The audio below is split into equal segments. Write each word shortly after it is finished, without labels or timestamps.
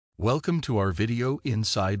Welcome to our video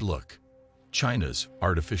Inside Look, China's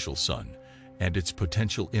artificial sun and its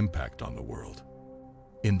potential impact on the world.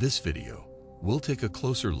 In this video, we'll take a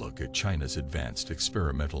closer look at China's advanced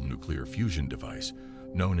experimental nuclear fusion device,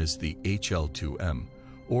 known as the HL2M,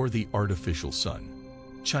 or the artificial sun.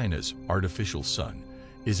 China's artificial sun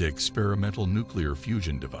is an experimental nuclear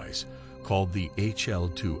fusion device called the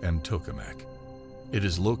HL2M tokamak. It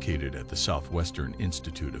is located at the Southwestern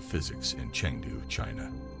Institute of Physics in Chengdu,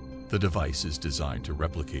 China. The device is designed to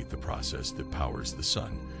replicate the process that powers the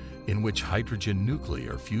sun, in which hydrogen nuclei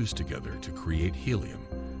are fused together to create helium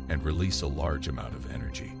and release a large amount of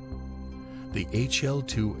energy. The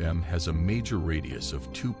HL2M has a major radius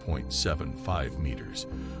of 2.75 meters,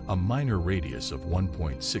 a minor radius of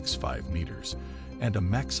 1.65 meters, and a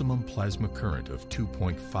maximum plasma current of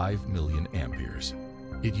 2.5 million amperes.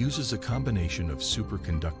 It uses a combination of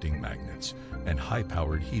superconducting magnets and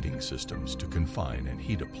high-powered heating systems to confine and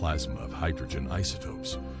heat a plasma of hydrogen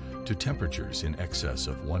isotopes to temperatures in excess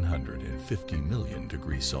of 150 million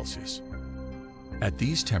degrees Celsius. At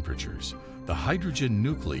these temperatures, the hydrogen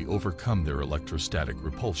nuclei overcome their electrostatic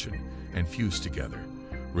repulsion and fuse together,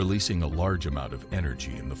 releasing a large amount of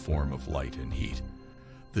energy in the form of light and heat.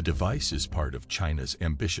 The device is part of China's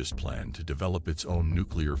ambitious plan to develop its own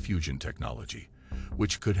nuclear fusion technology,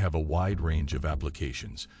 which could have a wide range of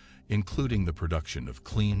applications, including the production of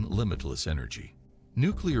clean, limitless energy.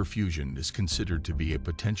 Nuclear fusion is considered to be a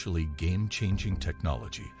potentially game-changing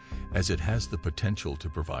technology, as it has the potential to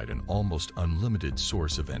provide an almost unlimited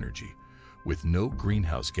source of energy, with no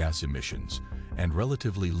greenhouse gas emissions and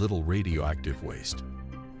relatively little radioactive waste.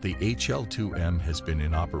 The HL2M has been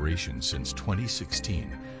in operation since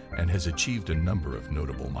 2016 and has achieved a number of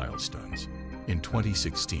notable milestones. In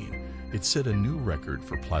 2016, it set a new record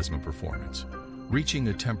for plasma performance, reaching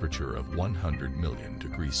a temperature of 100 million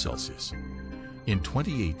degrees Celsius. In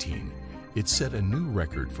 2018, it set a new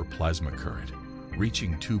record for plasma current,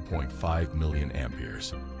 reaching 2.5 million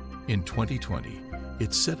amperes. In 2020,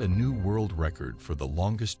 it set a new world record for the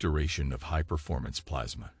longest duration of high-performance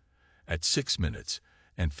plasma, at 6 minutes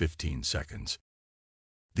and 15 seconds.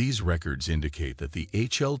 These records indicate that the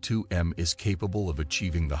HL2M is capable of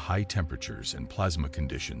achieving the high temperatures and plasma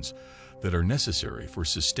conditions that are necessary for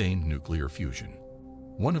sustained nuclear fusion.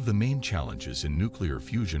 One of the main challenges in nuclear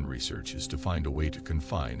fusion research is to find a way to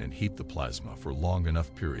confine and heat the plasma for long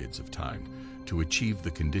enough periods of time to achieve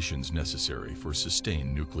the conditions necessary for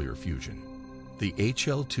sustained nuclear fusion. The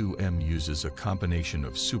HL2M uses a combination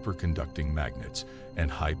of superconducting magnets and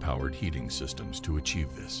high-powered heating systems to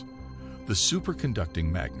achieve this. The superconducting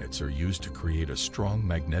magnets are used to create a strong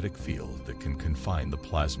magnetic field that can confine the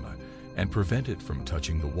plasma and prevent it from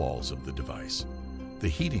touching the walls of the device. The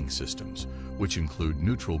heating systems, which include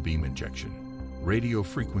neutral beam injection, radio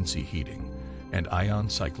frequency heating, and ion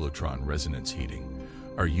cyclotron resonance heating,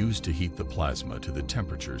 are used to heat the plasma to the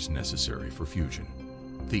temperatures necessary for fusion.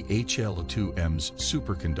 The HL2M's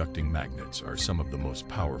superconducting magnets are some of the most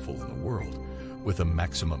powerful in the world, with a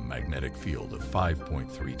maximum magnetic field of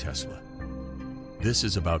 5.3 Tesla. This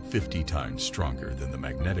is about 50 times stronger than the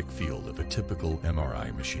magnetic field of a typical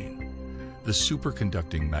MRI machine. The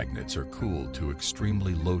superconducting magnets are cooled to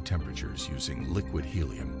extremely low temperatures using liquid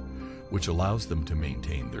helium, which allows them to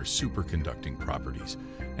maintain their superconducting properties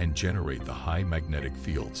and generate the high magnetic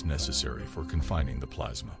fields necessary for confining the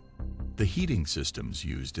plasma. The heating systems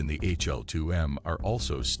used in the HL2M are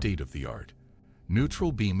also state-of-the-art.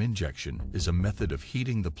 Neutral beam injection is a method of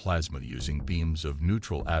heating the plasma using beams of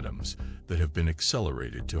neutral atoms that have been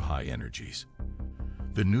accelerated to high energies.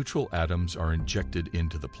 The neutral atoms are injected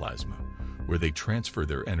into the plasma, where they transfer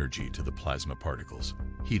their energy to the plasma particles,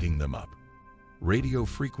 heating them up. Radio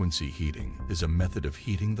frequency heating is a method of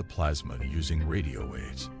heating the plasma using radio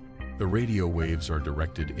waves. The radio waves are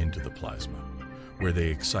directed into the plasma, where they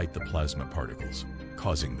excite the plasma particles,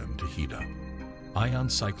 causing them to heat up. Ion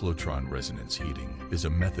cyclotron resonance heating is a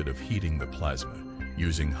method of heating the plasma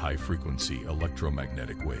using high-frequency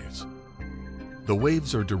electromagnetic waves. The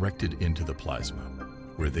waves are directed into the plasma,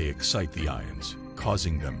 where they excite the ions,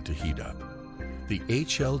 causing them to heat up. The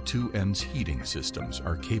HL2M's heating systems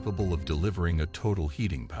are capable of delivering a total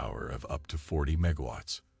heating power of up to 40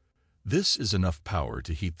 megawatts. This is enough power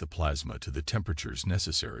to heat the plasma to the temperatures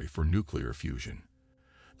necessary for nuclear fusion.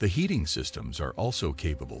 The heating systems are also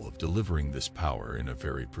capable of delivering this power in a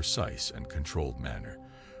very precise and controlled manner,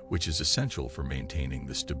 which is essential for maintaining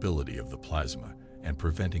the stability of the plasma and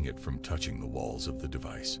preventing it from touching the walls of the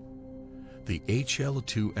device. The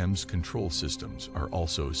HL2M's control systems are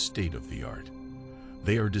also state-of-the-art.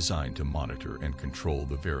 They are designed to monitor and control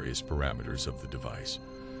the various parameters of the device,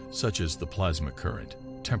 such as the plasma current,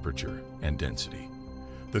 temperature, and density.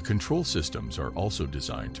 The control systems are also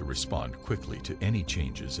designed to respond quickly to any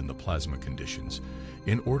changes in the plasma conditions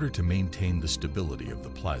in order to maintain the stability of the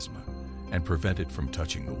plasma and prevent it from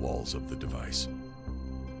touching the walls of the device.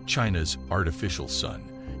 China's artificial sun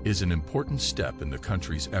is an important step in the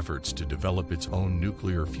country's efforts to develop its own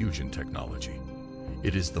nuclear fusion technology.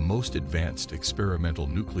 It is the most advanced experimental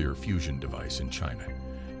nuclear fusion device in China,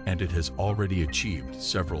 and it has already achieved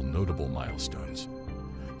several notable milestones.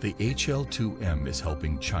 The HL2M is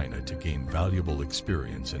helping China to gain valuable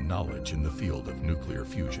experience and knowledge in the field of nuclear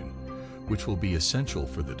fusion, which will be essential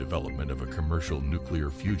for the development of a commercial nuclear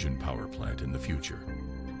fusion power plant in the future.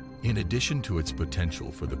 In addition to its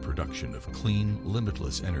potential for the production of clean,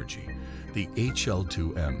 limitless energy, the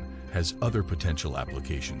HL2M has other potential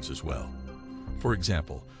applications as well. For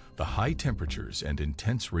example, the high temperatures and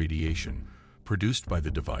intense radiation produced by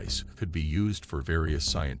the device could be used for various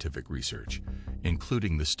scientific research,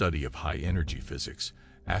 including the study of high-energy physics,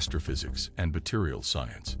 astrophysics, and material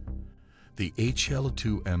science. The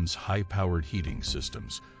HL2M's high-powered heating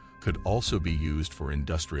systems could also be used for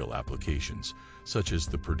industrial applications, such as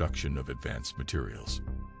the production of advanced materials.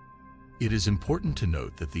 It is important to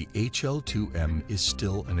note that the HL2M is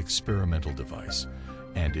still an experimental device,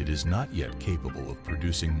 and it is not yet capable of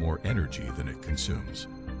producing more energy than it consumes.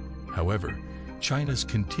 However, China's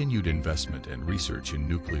continued investment and research in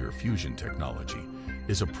nuclear fusion technology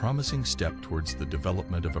is a promising step towards the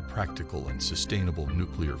development of a practical and sustainable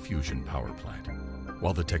nuclear fusion power plant.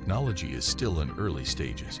 While the technology is still in early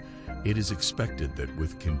stages, it is expected that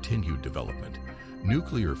with continued development,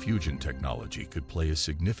 nuclear fusion technology could play a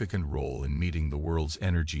significant role in meeting the world's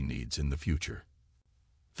energy needs in the future.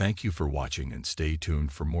 Thank you for watching, and stay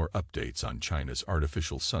tuned for more updates on China's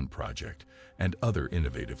artificial sun project and other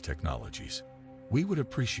innovative technologies. We would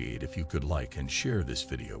appreciate if you could like and share this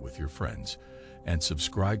video with your friends, and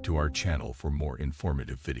subscribe to our channel for more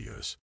informative videos.